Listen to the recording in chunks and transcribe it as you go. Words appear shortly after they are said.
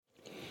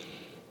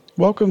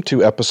Welcome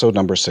to episode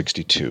number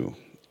 62.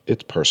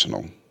 It's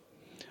personal.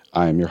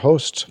 I am your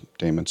host,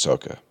 Damon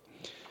Soka.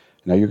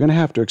 Now you're going to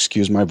have to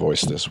excuse my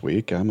voice this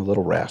week. I'm a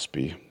little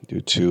raspy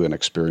due to an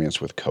experience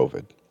with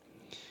COVID.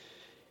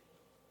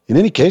 In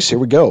any case, here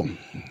we go.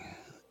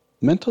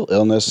 Mental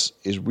illness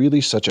is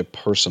really such a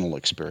personal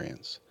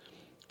experience.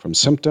 From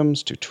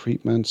symptoms to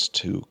treatments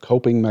to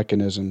coping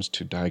mechanisms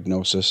to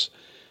diagnosis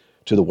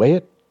to the way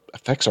it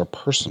affects our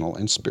personal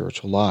and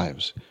spiritual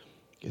lives.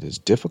 It is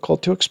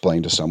difficult to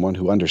explain to someone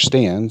who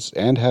understands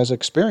and has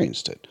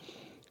experienced it,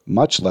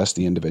 much less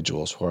the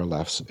individuals who are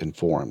less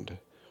informed.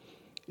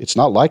 It's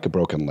not like a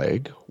broken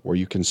leg, where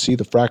you can see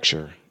the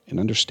fracture and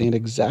understand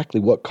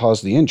exactly what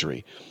caused the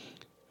injury,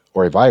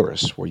 or a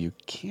virus, where you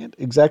can't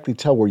exactly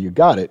tell where you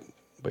got it,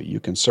 but you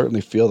can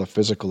certainly feel the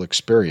physical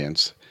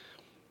experience,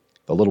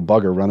 the little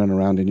bugger running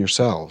around in your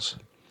cells.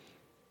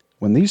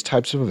 When these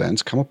types of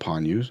events come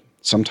upon you,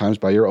 sometimes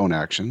by your own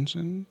actions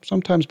and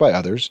sometimes by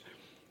others,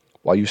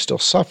 while you still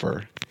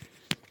suffer,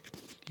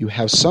 you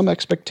have some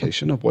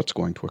expectation of what's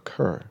going to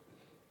occur.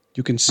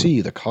 You can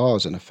see the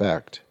cause and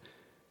effect,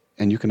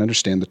 and you can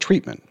understand the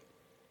treatment,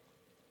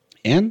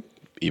 and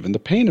even the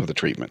pain of the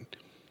treatment.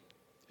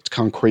 It's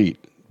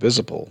concrete,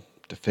 visible,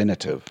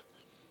 definitive.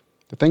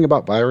 The thing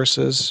about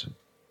viruses,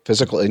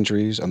 physical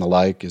injuries, and the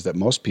like is that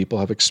most people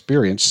have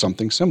experienced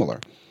something similar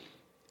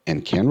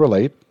and can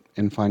relate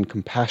and find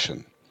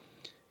compassion.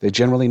 They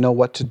generally know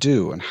what to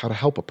do and how to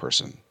help a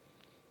person.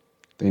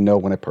 They know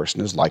when a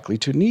person is likely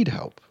to need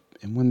help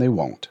and when they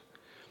won't.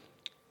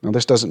 Now,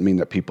 this doesn't mean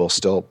that people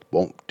still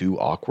won't do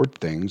awkward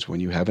things when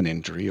you have an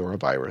injury or a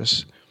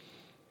virus.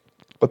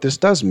 What this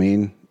does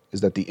mean is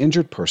that the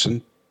injured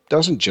person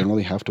doesn't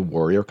generally have to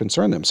worry or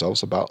concern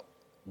themselves about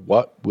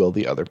what will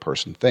the other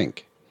person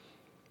think.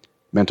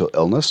 Mental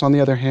illness, on the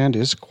other hand,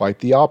 is quite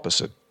the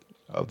opposite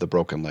of the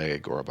broken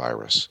leg or a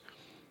virus.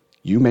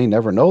 You may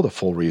never know the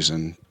full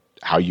reason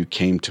how you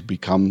came to be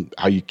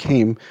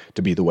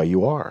the way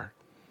you are.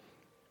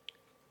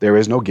 There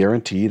is no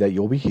guarantee that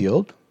you'll be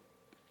healed,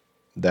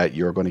 that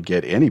you're going to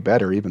get any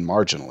better even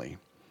marginally.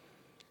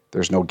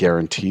 There's no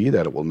guarantee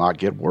that it will not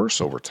get worse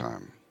over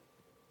time.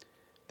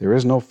 There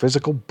is no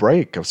physical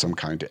break of some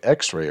kind to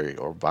X-ray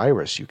or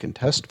virus you can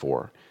test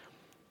for,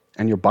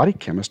 and your body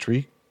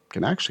chemistry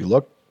can actually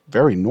look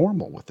very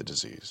normal with the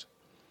disease.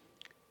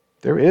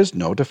 There is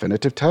no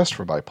definitive test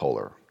for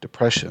bipolar,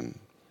 depression,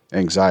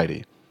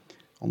 anxiety,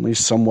 only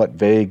somewhat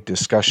vague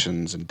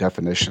discussions and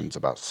definitions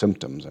about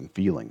symptoms and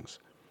feelings.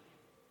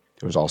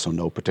 There is also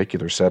no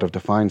particular set of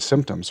defined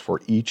symptoms for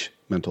each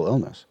mental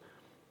illness.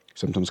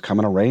 Symptoms come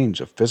in a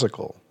range of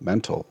physical,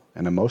 mental,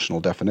 and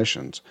emotional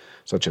definitions,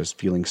 such as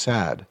feeling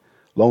sad,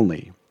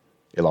 lonely,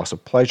 a loss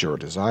of pleasure or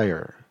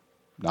desire,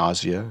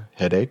 nausea,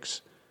 headaches,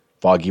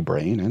 foggy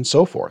brain, and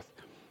so forth.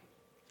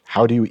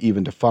 How do you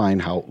even define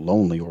how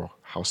lonely or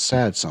how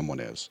sad someone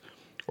is,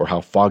 or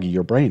how foggy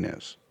your brain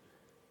is?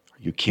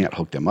 You can't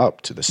hook them up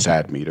to the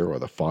sad meter or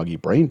the foggy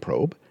brain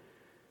probe.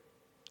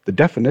 The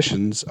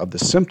definitions of the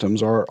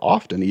symptoms are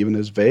often even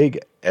as vague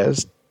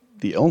as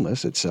the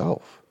illness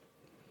itself.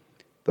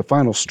 The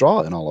final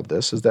straw in all of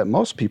this is that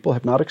most people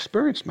have not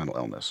experienced mental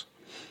illness.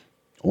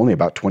 Only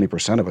about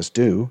 20% of us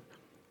do,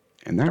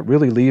 and that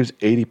really leaves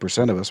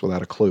 80% of us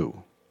without a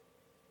clue.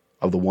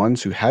 Of the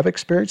ones who have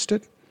experienced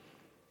it,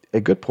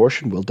 a good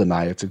portion will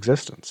deny its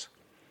existence.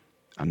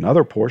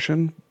 Another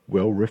portion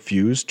will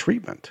refuse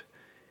treatment.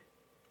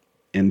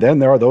 And then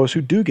there are those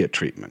who do get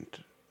treatment.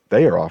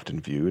 They are often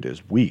viewed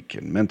as weak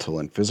in mental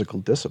and physical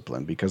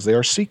discipline because they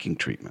are seeking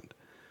treatment.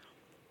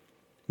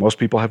 Most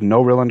people have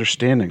no real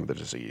understanding of the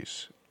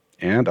disease,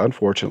 and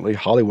unfortunately,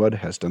 Hollywood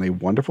has done a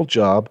wonderful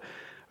job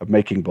of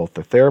making both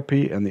the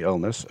therapy and the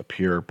illness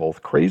appear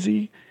both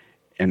crazy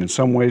and in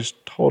some ways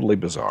totally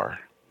bizarre.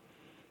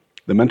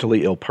 The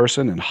mentally ill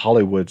person in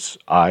Hollywood's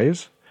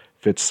eyes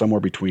fits somewhere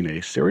between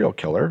a serial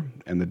killer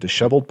and the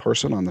disheveled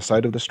person on the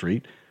side of the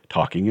street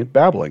talking and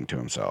babbling to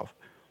himself.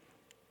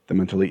 The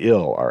mentally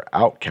ill are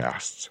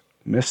outcasts,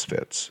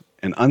 misfits,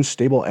 and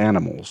unstable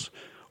animals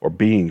or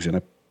beings in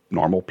a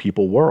normal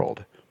people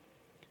world.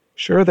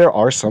 Sure, there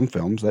are some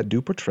films that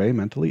do portray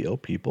mentally ill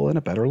people in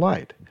a better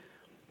light,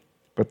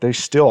 but they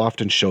still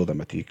often show them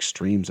at the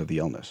extremes of the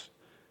illness,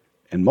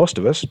 and most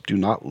of us do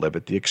not live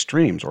at the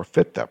extremes or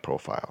fit that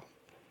profile.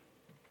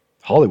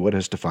 Hollywood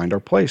has defined our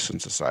place in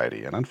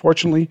society, and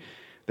unfortunately,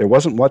 there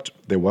wasn't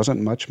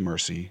much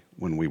mercy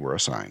when we were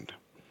assigned.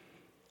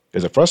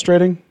 Is it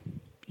frustrating?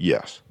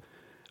 Yes.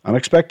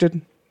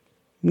 Unexpected?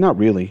 Not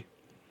really.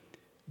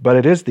 But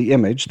it is the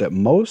image that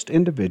most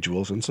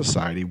individuals in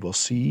society will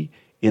see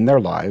in their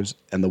lives,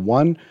 and the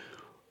one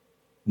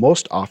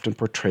most often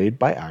portrayed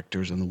by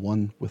actors and the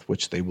one with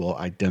which they will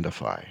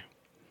identify.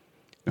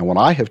 Now, when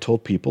I have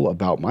told people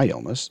about my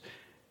illness,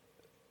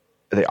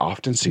 they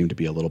often seem to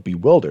be a little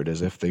bewildered,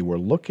 as if they were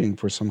looking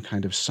for some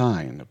kind of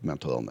sign of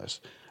mental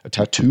illness, a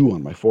tattoo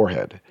on my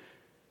forehead.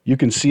 You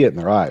can see it in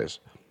their eyes.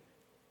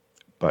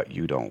 But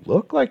you don't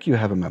look like you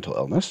have a mental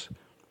illness.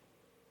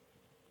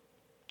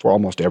 For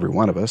almost every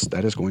one of us,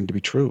 that is going to be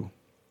true.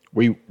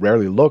 We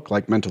rarely look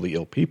like mentally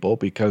ill people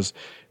because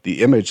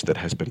the image that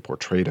has been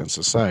portrayed in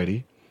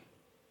society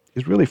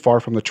is really far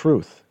from the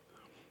truth.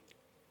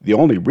 The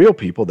only real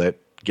people that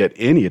get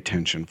any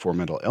attention for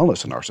mental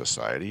illness in our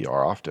society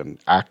are often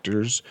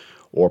actors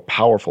or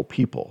powerful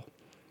people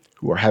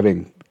who are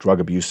having drug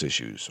abuse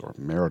issues or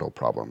marital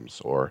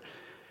problems or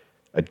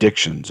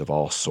addictions of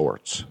all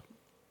sorts.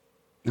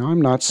 Now,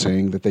 I'm not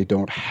saying that they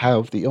don't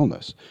have the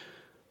illness,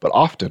 but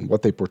often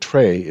what they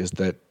portray is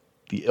that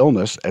the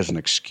illness as an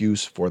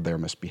excuse for their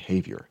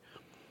misbehavior.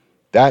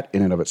 That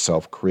in and of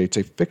itself creates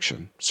a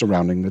fiction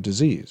surrounding the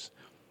disease.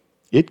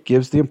 It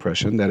gives the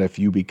impression that if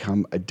you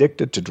become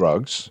addicted to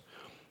drugs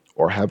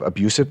or have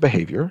abusive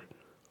behavior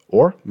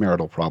or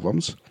marital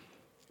problems,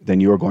 then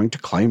you are going to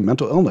claim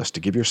mental illness to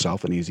give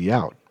yourself an easy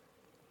out.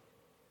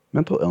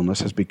 Mental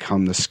illness has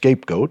become the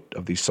scapegoat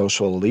of the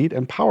social elite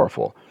and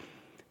powerful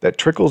that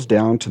trickles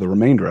down to the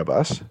remainder of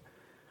us,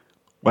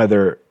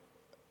 whether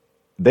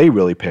they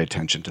really pay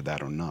attention to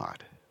that or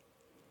not.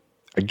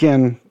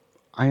 Again,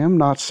 I am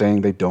not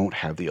saying they don't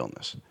have the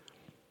illness,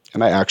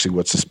 and I actually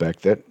would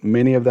suspect that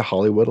many of the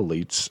Hollywood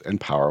elites and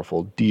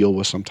powerful deal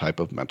with some type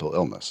of mental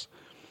illness.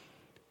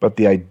 But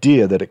the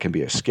idea that it can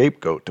be a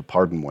scapegoat to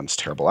pardon one's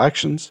terrible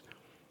actions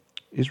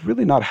is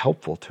really not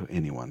helpful to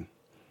anyone,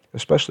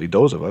 especially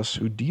those of us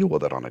who deal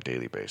with it on a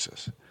daily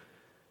basis.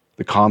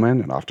 The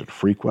common and often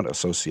frequent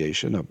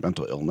association of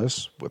mental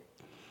illness with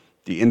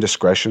the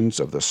indiscretions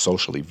of the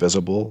socially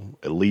visible,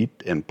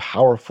 elite, and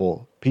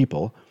powerful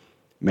people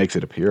makes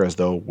it appear as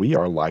though we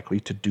are likely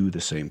to do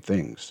the same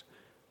things.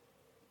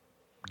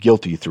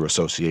 Guilty through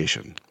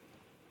association,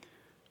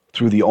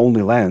 through the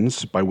only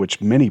lens by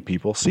which many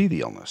people see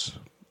the illness.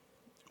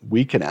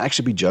 We can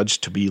actually be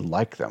judged to be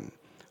like them,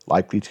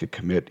 likely to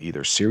commit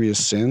either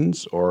serious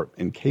sins or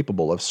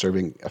incapable of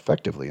serving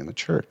effectively in the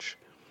church.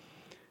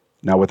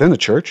 Now, within the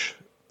church,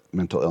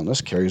 mental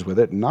illness carries with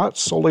it not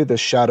solely the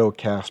shadow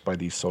cast by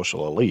the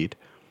social elite,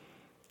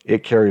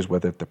 it carries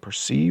with it the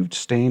perceived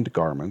stained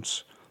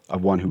garments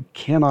of one who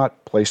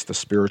cannot place the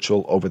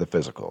spiritual over the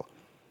physical,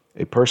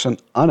 a person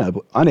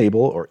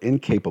unable or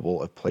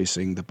incapable of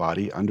placing the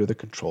body under the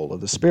control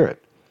of the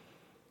spirit.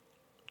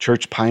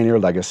 Church pioneer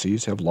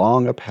legacies have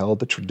long upheld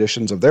the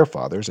traditions of their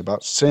fathers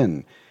about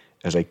sin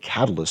as a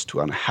catalyst to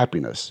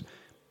unhappiness,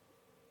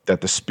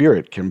 that the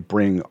spirit can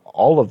bring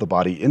all of the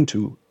body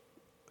into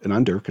and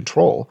under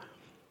control,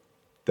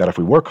 that if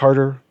we work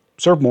harder,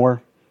 serve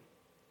more,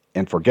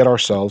 and forget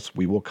ourselves,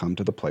 we will come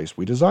to the place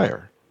we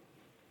desire.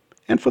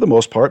 And for the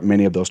most part,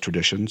 many of those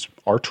traditions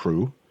are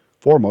true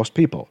for most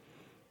people,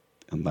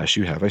 unless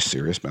you have a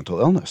serious mental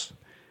illness.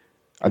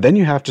 And then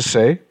you have to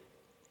say,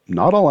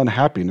 not all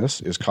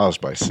unhappiness is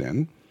caused by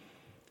sin,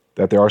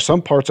 that there are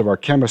some parts of our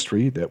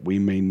chemistry that we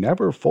may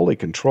never fully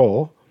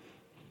control.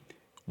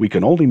 We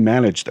can only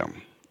manage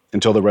them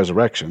until the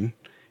resurrection,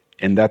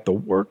 and that the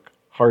work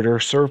harder,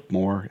 serve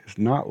more is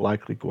not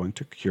likely going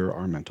to cure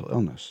our mental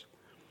illness.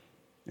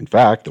 In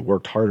fact, the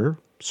worked harder,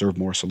 serve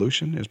more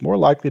solution is more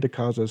likely to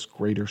cause us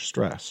greater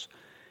stress,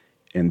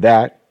 and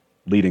that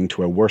leading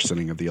to a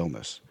worsening of the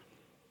illness.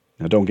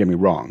 Now, don't get me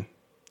wrong.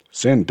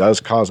 Sin does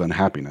cause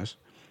unhappiness.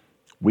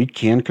 We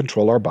can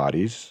control our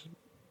bodies,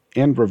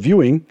 and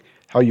reviewing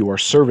how you are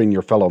serving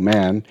your fellow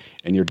man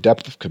and your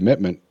depth of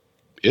commitment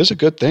is a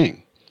good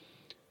thing.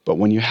 But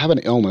when you have an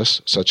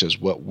illness such as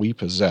what we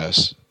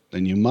possess,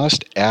 then you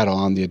must add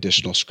on the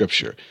additional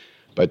scripture.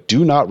 But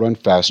do not run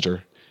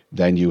faster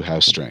than you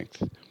have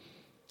strength.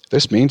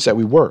 This means that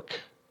we work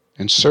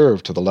and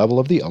serve to the level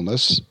of the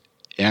illness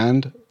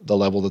and the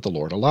level that the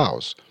Lord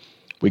allows.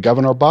 We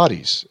govern our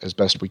bodies as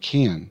best we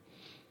can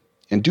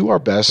and do our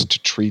best to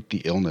treat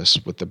the illness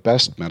with the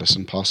best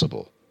medicine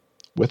possible,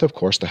 with, of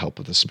course, the help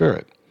of the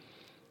Spirit.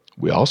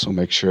 We also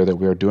make sure that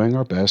we are doing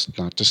our best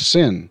not to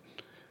sin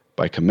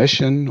by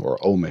commission or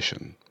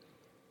omission.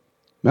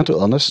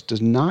 Mental illness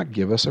does not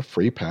give us a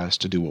free pass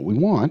to do what we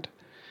want,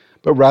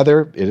 but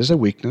rather it is a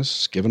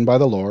weakness given by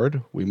the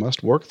Lord we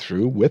must work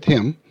through with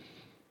Him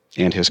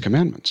and His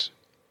commandments.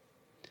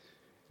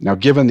 Now,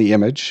 given the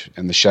image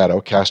and the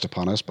shadow cast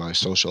upon us by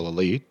social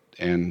elite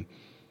and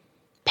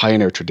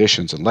pioneer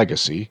traditions and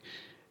legacy,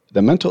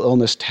 the mental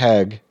illness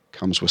tag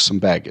comes with some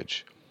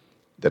baggage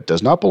that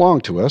does not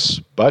belong to us,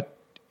 but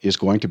is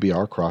going to be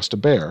our cross to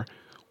bear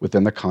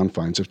within the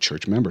confines of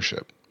church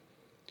membership.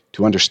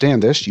 To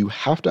understand this, you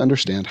have to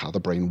understand how the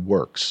brain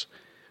works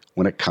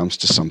when it comes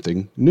to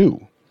something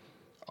new.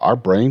 Our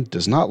brain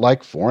does not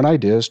like foreign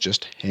ideas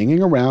just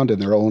hanging around in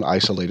their own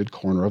isolated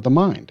corner of the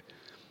mind.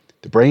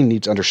 The brain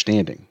needs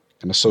understanding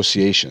and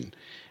association.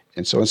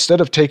 And so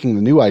instead of taking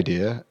the new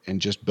idea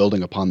and just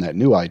building upon that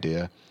new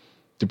idea,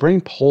 the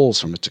brain pulls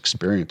from its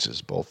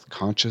experiences, both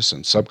conscious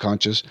and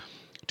subconscious,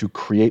 to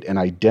create an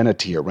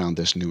identity around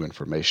this new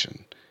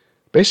information.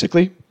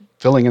 Basically,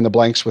 filling in the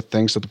blanks with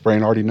things that the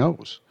brain already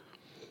knows.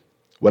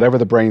 Whatever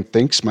the brain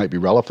thinks might be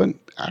relevant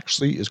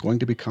actually is going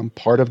to become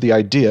part of the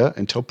idea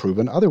until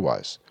proven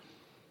otherwise.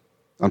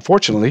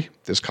 Unfortunately,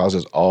 this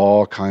causes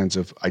all kinds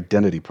of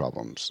identity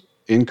problems,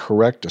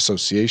 incorrect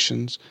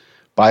associations,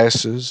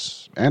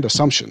 biases, and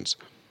assumptions.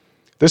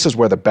 This is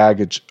where the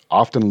baggage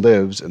often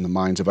lives in the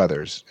minds of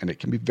others, and it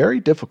can be very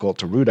difficult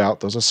to root out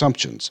those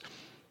assumptions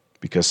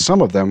because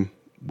some of them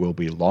will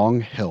be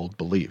long-held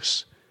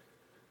beliefs.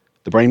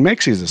 The brain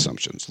makes these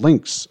assumptions,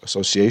 links,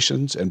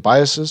 associations, and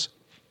biases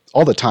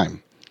all the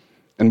time,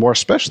 and more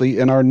especially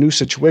in our new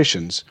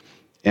situations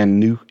and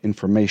new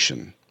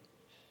information.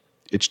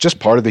 It's just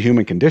part of the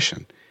human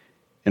condition,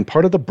 and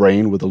part of the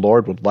brain where the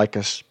Lord would like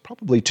us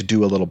probably to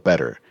do a little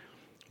better.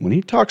 When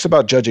he talks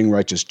about judging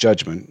righteous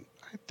judgment,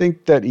 I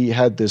think that he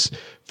had this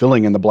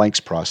filling in the blanks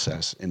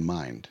process in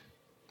mind.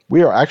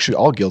 We are actually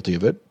all guilty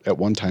of it at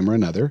one time or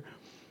another,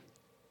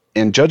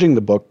 and judging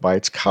the book by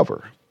its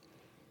cover.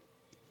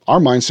 Our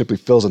mind simply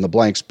fills in the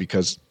blanks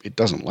because it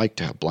doesn't like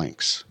to have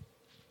blanks.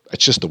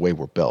 It's just the way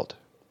we're built.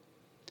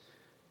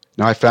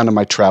 Now, I found in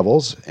my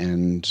travels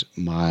and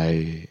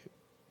my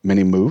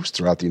many moves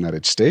throughout the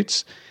United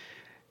States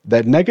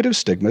that negative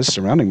stigmas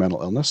surrounding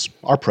mental illness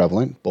are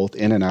prevalent both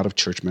in and out of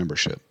church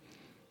membership.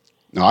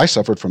 Now, I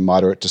suffered from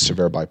moderate to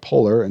severe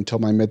bipolar until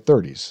my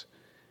mid-30s,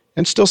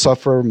 and still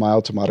suffer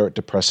mild to moderate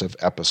depressive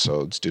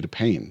episodes due to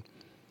pain.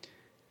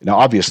 Now,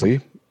 obviously,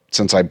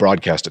 since I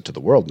broadcast it to the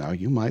world now,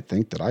 you might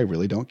think that I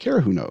really don't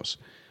care, who knows?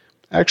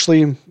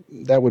 Actually,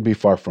 that would be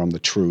far from the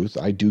truth.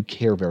 I do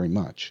care very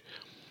much.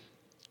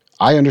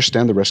 I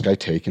understand the risk I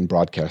take in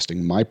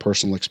broadcasting my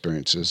personal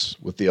experiences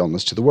with the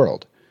illness to the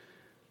world.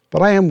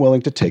 But I am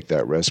willing to take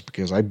that risk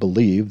because I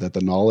believe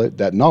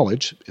that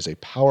knowledge is a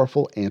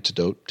powerful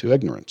antidote to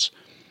ignorance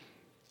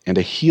and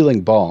a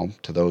healing balm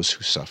to those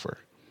who suffer.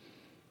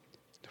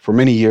 For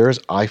many years,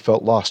 I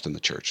felt lost in the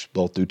church,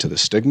 both due to the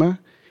stigma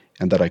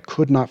and that I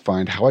could not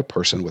find how a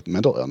person with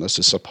mental illness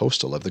is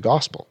supposed to live the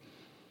gospel.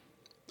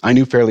 I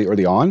knew fairly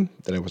early on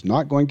that I was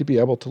not going to be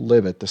able to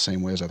live it the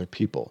same way as other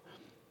people.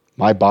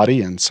 My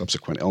body and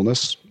subsequent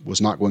illness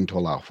was not going to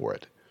allow for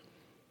it.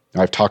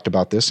 Now, I've talked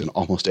about this in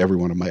almost every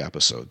one of my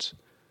episodes.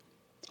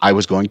 I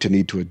was going to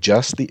need to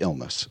adjust to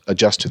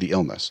the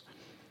illness.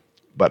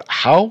 But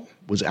how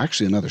was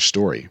actually another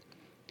story.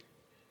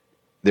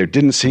 There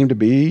didn't seem to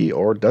be,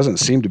 or doesn't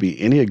seem to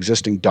be, any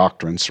existing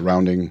doctrine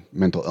surrounding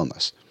mental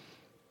illness,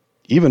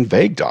 even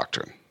vague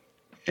doctrine.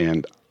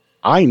 And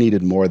I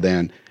needed more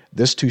than,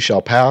 "This too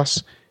shall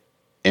pass,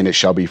 and it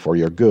shall be for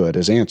your good,"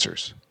 as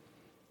answers.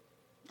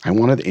 I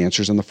wanted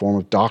answers in the form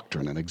of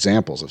doctrine and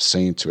examples of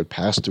saints who had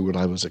passed through what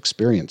I was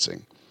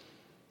experiencing.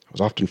 I was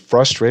often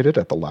frustrated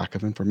at the lack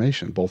of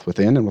information, both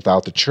within and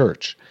without the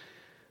church.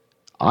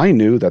 I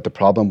knew that the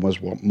problem was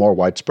more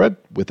widespread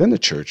within the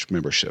church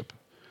membership,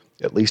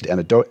 at least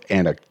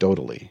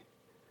anecdotally,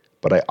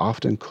 but I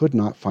often could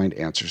not find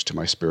answers to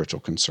my spiritual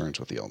concerns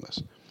with the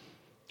illness.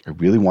 I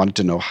really wanted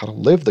to know how to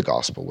live the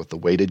gospel with the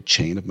weighted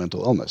chain of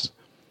mental illness.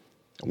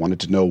 I wanted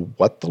to know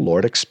what the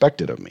Lord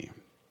expected of me.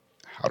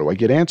 How do I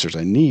get answers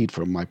I need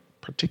from my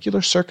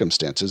particular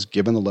circumstances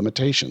given the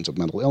limitations of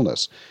mental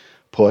illness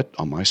put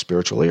on my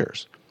spiritual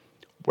ears?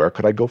 Where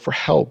could I go for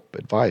help,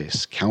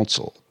 advice,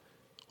 counsel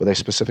with a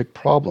specific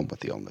problem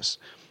with the illness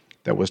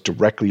that was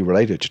directly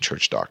related to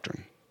church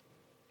doctrine?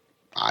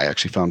 I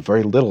actually found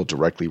very little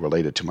directly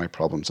related to my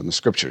problems in the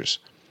scriptures.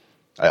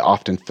 I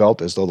often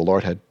felt as though the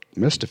Lord had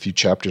missed a few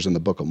chapters in the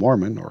Book of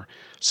Mormon or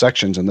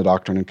sections in the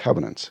Doctrine and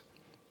Covenants.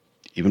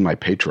 Even my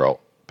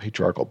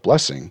patriarchal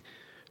blessing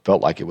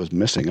felt like it was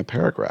missing a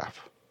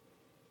paragraph.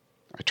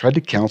 I tried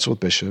to counsel with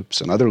bishops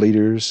and other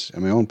leaders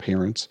and my own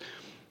parents,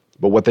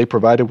 but what they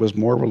provided was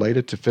more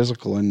related to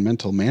physical and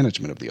mental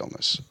management of the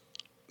illness,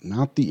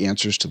 not the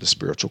answers to the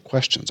spiritual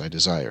questions I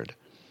desired.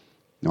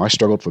 Now, I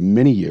struggled for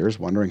many years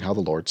wondering how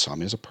the Lord saw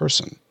me as a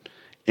person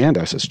and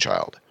as his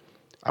child.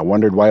 I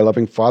wondered why a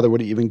loving father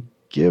would even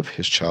give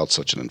his child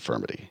such an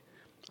infirmity.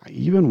 I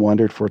even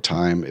wondered for a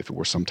time if it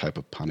were some type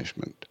of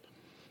punishment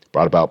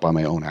brought about by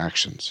my own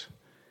actions.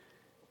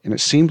 And it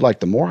seemed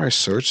like the more I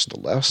searched, the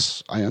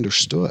less I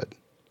understood.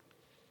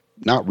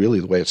 Not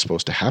really the way it's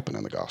supposed to happen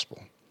in the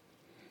gospel.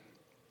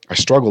 I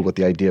struggled with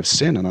the idea of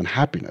sin and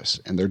unhappiness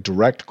and their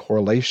direct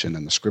correlation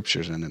in the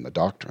scriptures and in the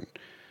doctrine.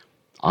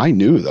 I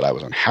knew that I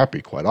was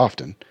unhappy quite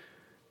often,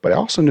 but I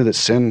also knew that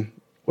sin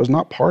was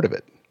not part of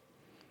it.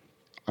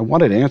 I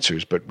wanted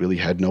answers, but really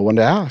had no one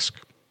to ask.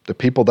 The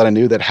people that I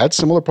knew that had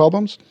similar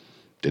problems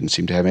didn't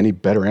seem to have any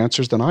better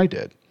answers than I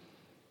did.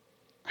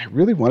 I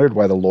really wondered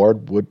why the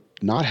Lord would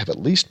not have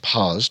at least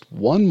paused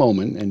one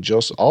moment in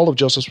all of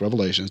Joseph's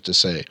revelations to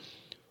say,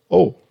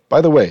 "Oh,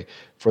 by the way,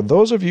 for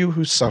those of you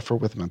who suffer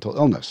with mental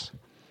illness."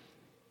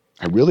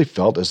 I really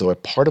felt as though a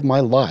part of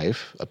my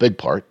life, a big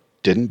part,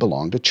 didn't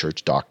belong to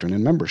church doctrine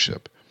and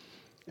membership.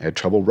 I had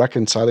trouble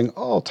reconciling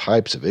all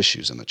types of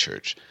issues in the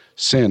church,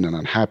 sin and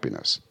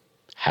unhappiness,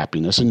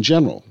 happiness in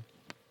general,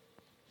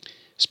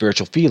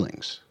 spiritual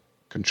feelings,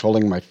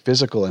 controlling my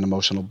physical and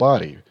emotional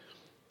body,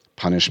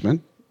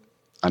 punishment,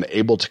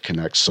 unable to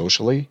connect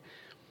socially,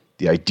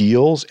 the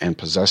ideals and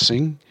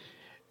possessing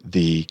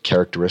the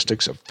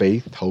characteristics of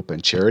faith, hope,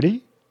 and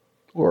charity,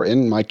 or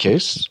in my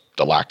case,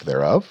 the lack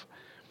thereof.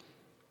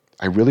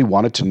 I really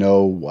wanted to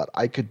know what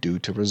I could do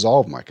to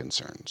resolve my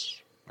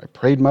concerns. I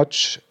prayed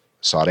much,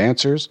 sought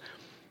answers,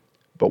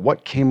 but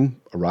what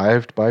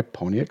arrived by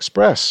Pony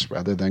Express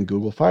rather than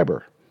Google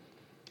Fiber?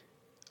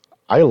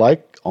 I,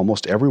 like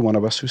almost every one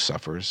of us who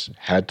suffers,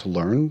 had to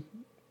learn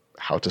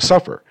how to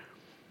suffer.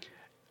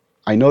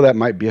 I know that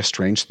might be a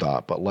strange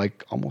thought, but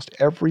like almost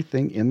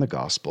everything in the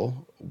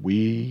gospel,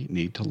 we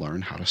need to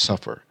learn how to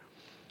suffer.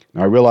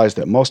 Now, I realize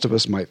that most of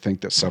us might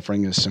think that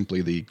suffering is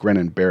simply the grin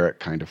and bear it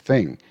kind of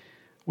thing,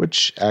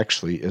 which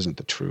actually isn't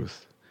the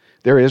truth.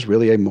 There is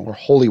really a more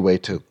holy way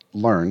to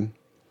learn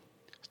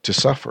to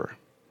suffer.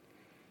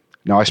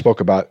 Now, I spoke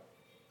about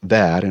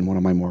that in one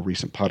of my more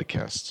recent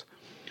podcasts.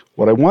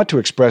 What I want to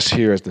express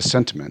here is the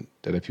sentiment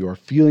that if you are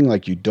feeling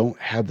like you don't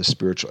have the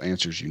spiritual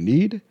answers you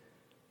need,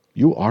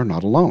 you are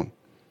not alone.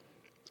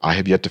 I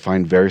have yet to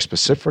find very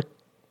specific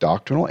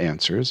doctrinal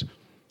answers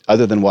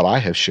other than what I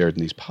have shared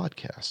in these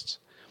podcasts.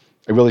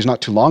 I realized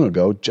not too long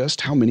ago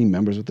just how many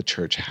members of the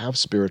church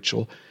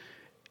the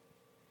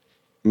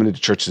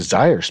church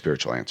desire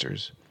spiritual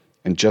answers,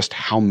 and just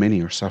how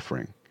many are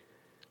suffering.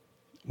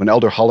 When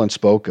Elder Holland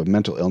spoke of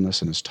mental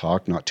illness in his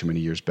talk not too many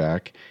years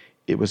back,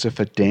 it was as if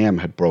a dam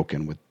had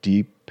broken with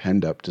deep,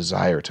 penned-up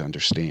desire to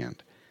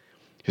understand.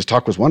 His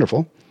talk was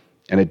wonderful,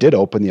 and it did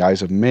open the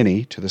eyes of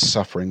many to the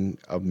suffering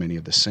of many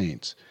of the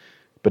saints.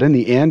 But in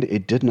the end,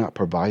 it did not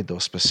provide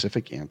those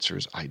specific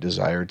answers I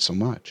desired so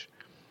much.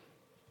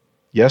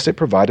 Yes, it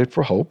provided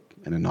for hope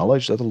and a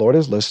knowledge that the Lord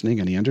is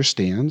listening and He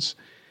understands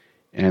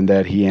and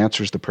that He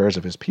answers the prayers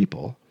of His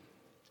people.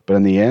 But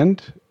in the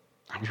end,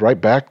 I was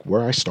right back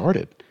where I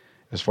started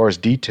as far as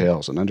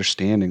details and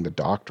understanding the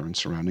doctrine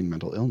surrounding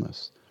mental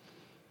illness.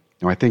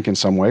 Now, I think in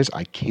some ways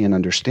I can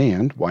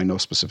understand why no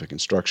specific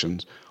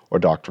instructions or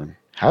doctrine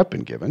have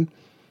been given.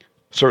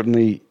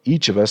 Certainly,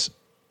 each of us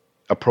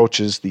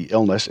approaches the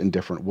illness in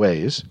different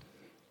ways.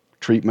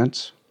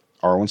 Treatments,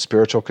 our own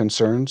spiritual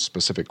concerns,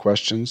 specific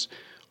questions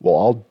will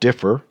all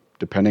differ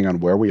depending on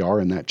where we are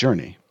in that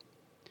journey.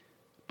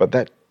 But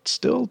that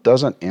still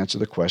doesn't answer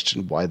the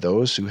question why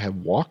those who have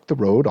walked the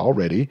road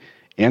already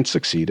and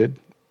succeeded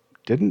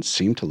didn't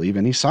seem to leave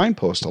any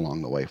signpost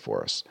along the way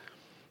for us.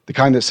 The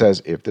kind that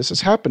says, if this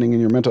is happening in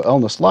your mental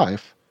illness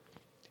life,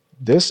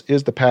 this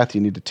is the path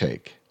you need to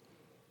take.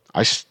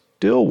 I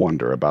still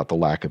wonder about the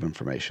lack of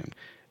information,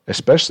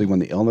 especially when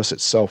the illness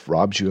itself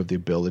robs you of the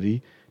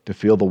ability to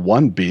feel the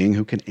one being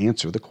who can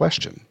answer the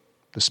question,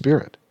 the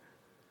Spirit.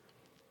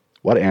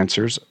 What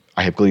answers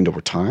I have gleaned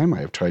over time, I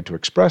have tried to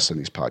express in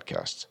these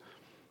podcasts,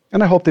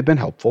 and I hope they've been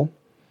helpful,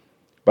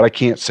 but I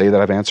can't say that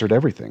I've answered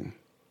everything.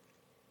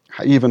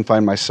 I even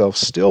find myself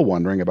still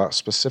wondering about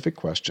specific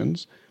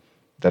questions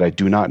that I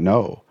do not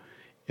know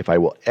if I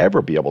will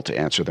ever be able to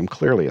answer them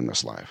clearly in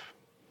this life.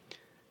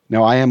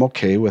 Now, I am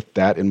okay with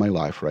that in my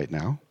life right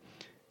now.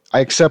 I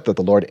accept that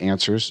the Lord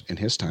answers in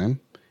His time,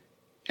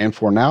 and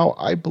for now,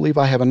 I believe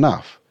I have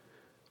enough.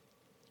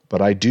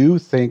 But I do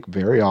think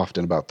very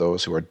often about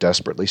those who are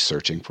desperately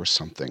searching for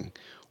something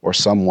or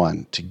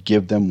someone to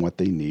give them what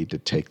they need to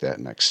take that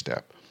next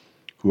step,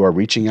 who are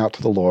reaching out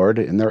to the Lord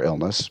in their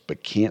illness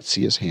but can't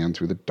see His hand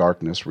through the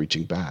darkness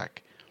reaching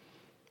back.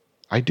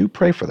 I do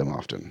pray for them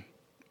often.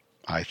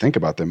 I think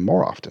about them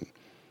more often.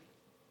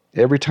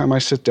 Every time I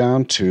sit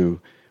down to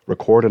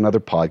record another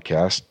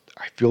podcast,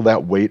 I feel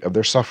that weight of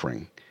their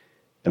suffering,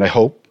 and I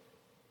hope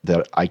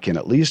that I can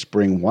at least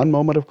bring one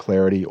moment of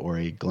clarity or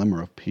a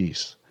glimmer of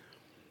peace.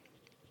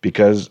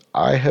 Because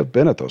I have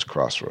been at those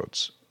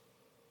crossroads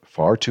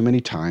far too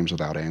many times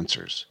without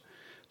answers.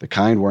 The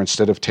kind where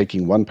instead of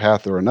taking one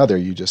path or another,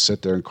 you just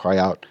sit there and cry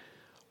out,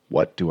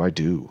 what do I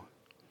do?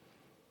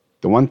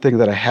 The one thing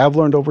that I have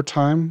learned over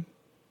time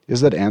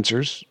is that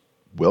answers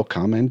will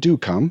come and do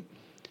come,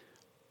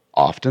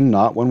 often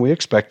not when we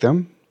expect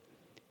them,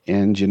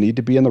 and you need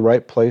to be in the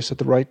right place at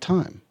the right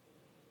time.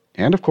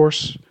 And of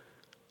course,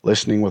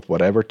 listening with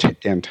whatever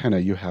antenna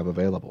you have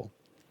available.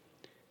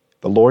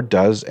 The Lord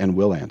does and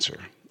will answer.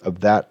 Of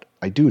that,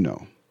 I do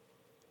know.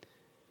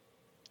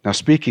 Now,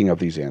 speaking of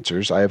these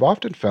answers, I have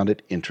often found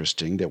it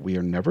interesting that we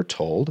are never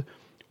told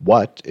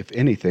what, if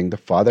anything, the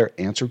Father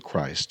answered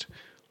Christ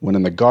when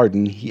in the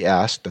garden He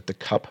asked that the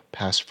cup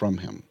pass from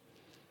Him.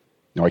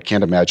 Now, I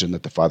can't imagine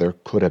that the Father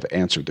could have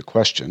answered the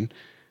question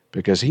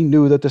because He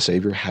knew that the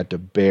Savior had to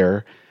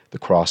bear the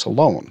cross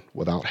alone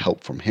without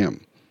help from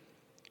Him.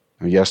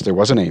 Now, yes, there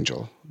was an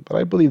angel, but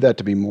I believe that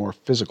to be more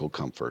physical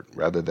comfort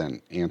rather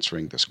than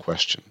answering this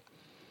question.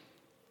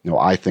 Now,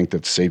 I think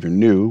that the Savior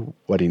knew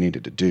what He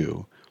needed to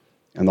do,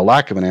 and the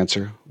lack of an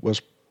answer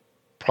was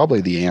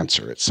probably the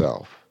answer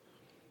itself.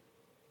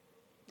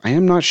 I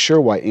am not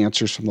sure why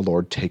answers from the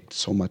Lord take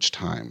so much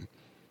time,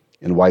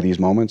 and why these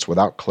moments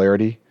without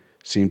clarity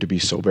seem to be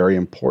so very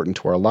important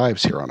to our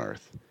lives here on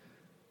earth.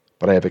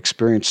 But I have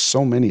experienced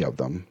so many of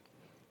them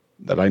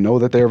that I know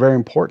that they are very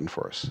important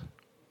for us.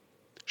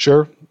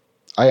 Sure,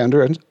 I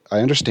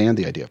understand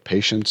the idea of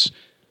patience,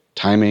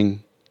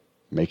 timing,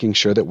 making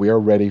sure that we are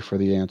ready for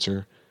the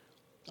answer,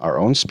 our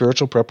own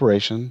spiritual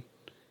preparation,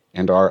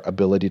 and our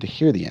ability to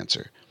hear the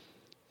answer.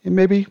 And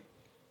maybe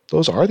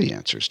those are the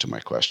answers to my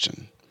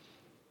question.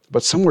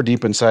 But somewhere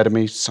deep inside of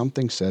me,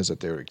 something says that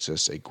there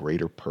exists a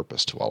greater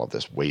purpose to all of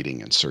this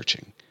waiting and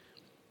searching.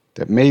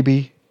 that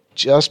maybe,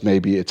 just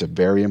maybe, it's a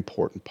very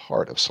important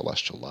part of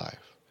celestial life.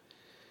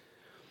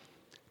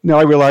 Now,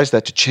 I realize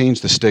that to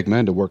change the stigma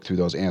and to work through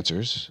those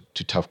answers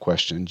to tough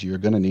questions, you're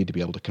going to need to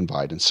be able to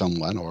confide in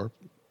someone or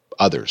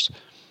others.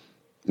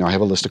 Now, I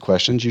have a list of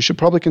questions you should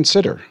probably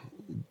consider,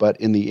 but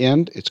in the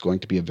end, it's going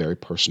to be a very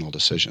personal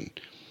decision.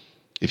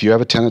 If you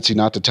have a tendency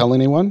not to tell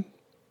anyone,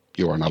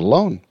 you are not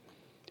alone.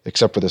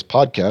 Except for this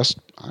podcast,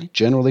 I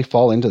generally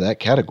fall into that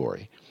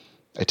category.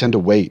 I tend to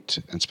wait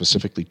and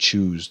specifically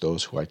choose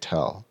those who I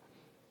tell.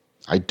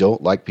 I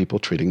don't like people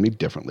treating me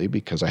differently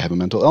because I have a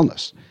mental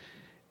illness.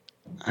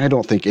 I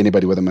don't think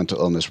anybody with a mental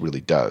illness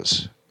really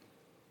does.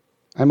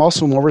 I'm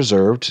also more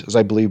reserved, as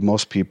I believe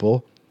most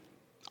people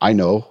I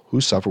know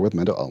who suffer with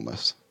mental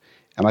illness,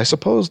 and I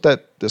suppose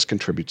that this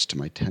contributes to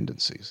my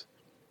tendencies.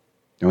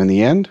 Now, in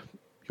the end,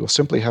 you'll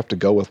simply have to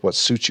go with what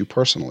suits you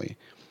personally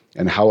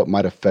and how it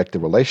might affect the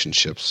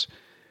relationships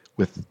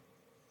with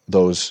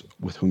those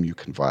with whom you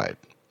confide.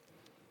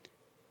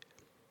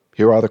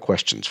 Here are the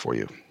questions for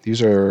you.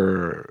 These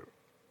are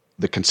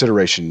the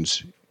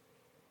considerations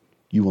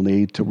you will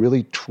need to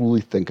really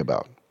truly think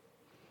about.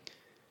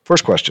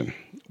 First question,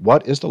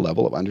 what is the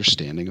level of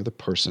understanding of the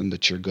person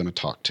that you're going to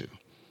talk to?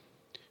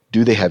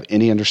 Do they have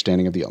any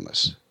understanding of the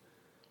illness?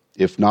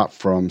 If not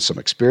from some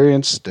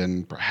experience,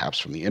 then perhaps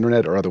from the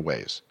internet or other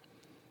ways.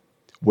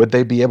 Would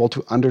they be able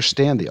to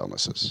understand the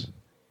illnesses?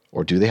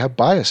 Or do they have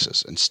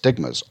biases and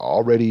stigmas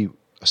already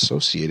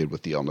associated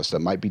with the illness that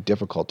might be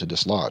difficult to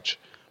dislodge?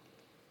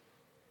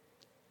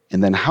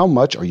 And then how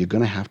much are you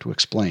going to have to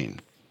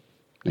explain?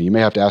 Now, you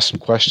may have to ask some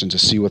questions to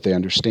see what they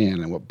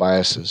understand and what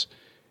biases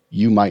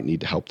you might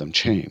need to help them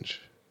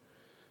change.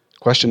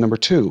 Question number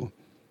 2,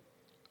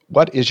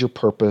 what is your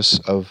purpose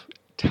of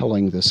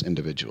telling this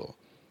individual?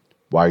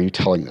 Why are you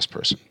telling this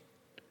person?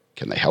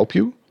 Can they help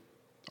you?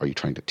 Are you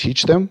trying to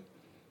teach them?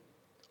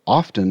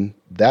 Often,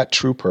 that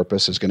true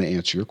purpose is going to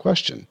answer your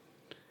question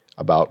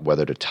about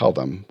whether to tell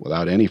them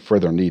without any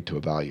further need to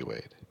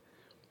evaluate.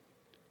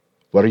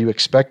 What are you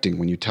expecting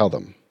when you tell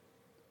them?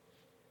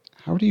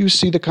 How do you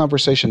see the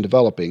conversation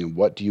developing, and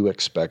what do you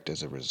expect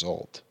as a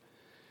result?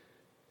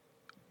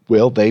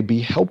 Will they be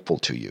helpful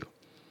to you?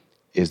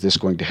 Is this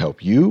going to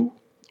help you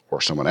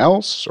or someone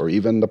else or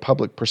even the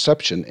public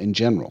perception in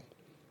general?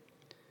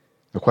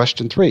 Now,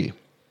 question 3,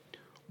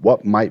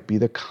 what might be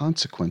the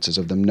consequences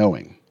of them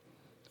knowing?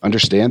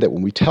 Understand that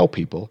when we tell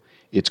people,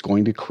 it's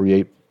going to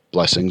create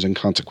blessings and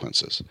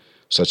consequences,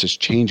 such as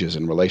changes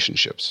in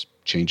relationships,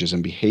 changes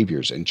in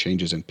behaviors, and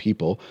changes in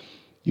people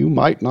you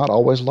might not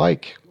always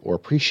like or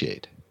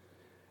appreciate.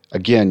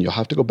 Again, you'll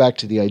have to go back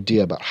to the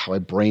idea about how a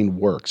brain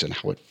works and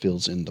how it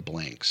fills in the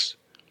blanks.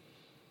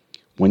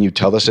 When you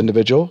tell this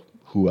individual,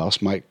 who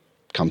else might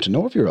come to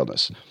know of your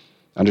illness?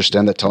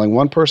 Understand that telling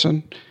one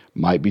person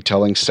might be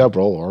telling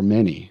several or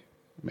many.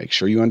 Make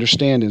sure you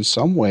understand in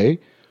some way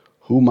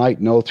who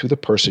might know through the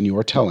person you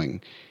are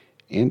telling,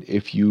 and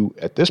if you,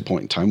 at this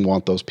point in time,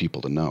 want those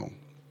people to know.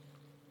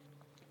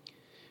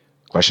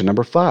 Question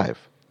number 5.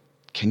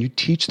 Can you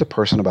teach the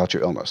person about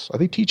your illness? Are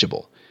they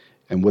teachable?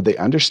 And would they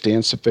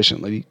understand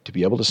sufficiently to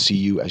be able to see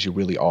you as you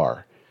really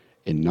are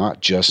and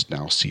not just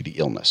now see the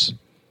illness?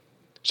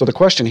 So the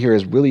question here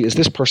is really, is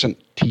this person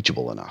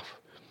teachable enough?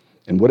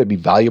 And would it be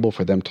valuable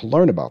for them to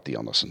learn about the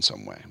illness in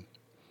some way?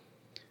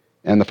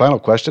 And the final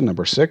question,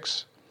 number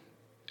 6,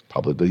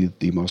 probably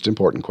the most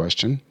important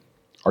question,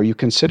 are you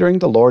considering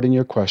the Lord in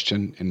your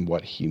question and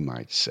what He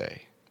might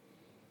say?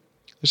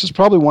 This is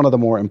probably one of the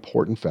more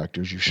important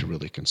factors you should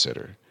really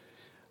consider.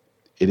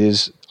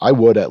 I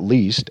would at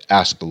least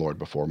ask the Lord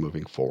before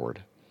moving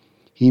forward.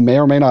 He may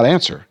or may not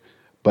answer,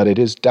 but it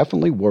is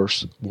definitely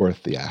worth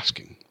the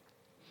asking.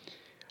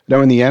 Now,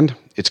 in the end,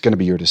 it's going to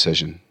be your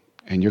decision,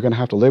 and you're going to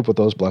have to live with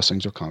those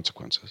blessings or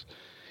consequences.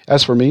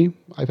 As for me,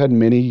 I've had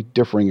many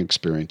differing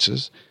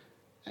experiences,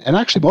 and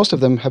actually most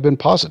of them have been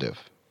positive,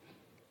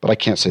 but I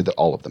can't say that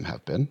all of them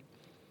have been.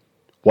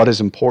 What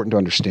is important to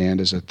understand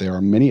is that there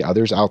are many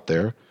others out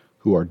there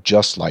who are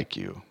just like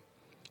you.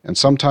 And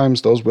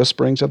sometimes those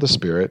whisperings of the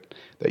Spirit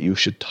that you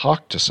should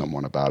talk to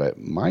someone about it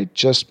might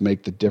just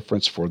make the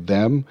difference for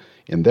them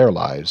in their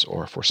lives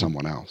or for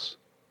someone else.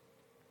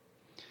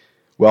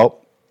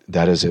 Well,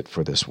 that is it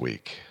for this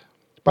week.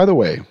 By the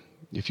way,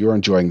 if you're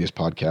enjoying these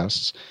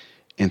podcasts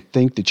and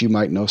think that you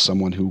might know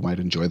someone who might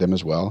enjoy them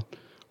as well,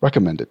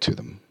 recommend it to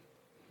them.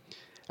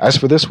 As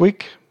for this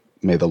week,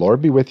 may the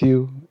Lord be with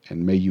you,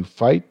 and may you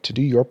fight to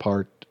do your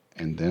part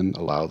and then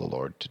allow the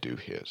Lord to do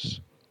His.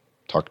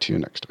 Talk to you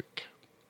next week.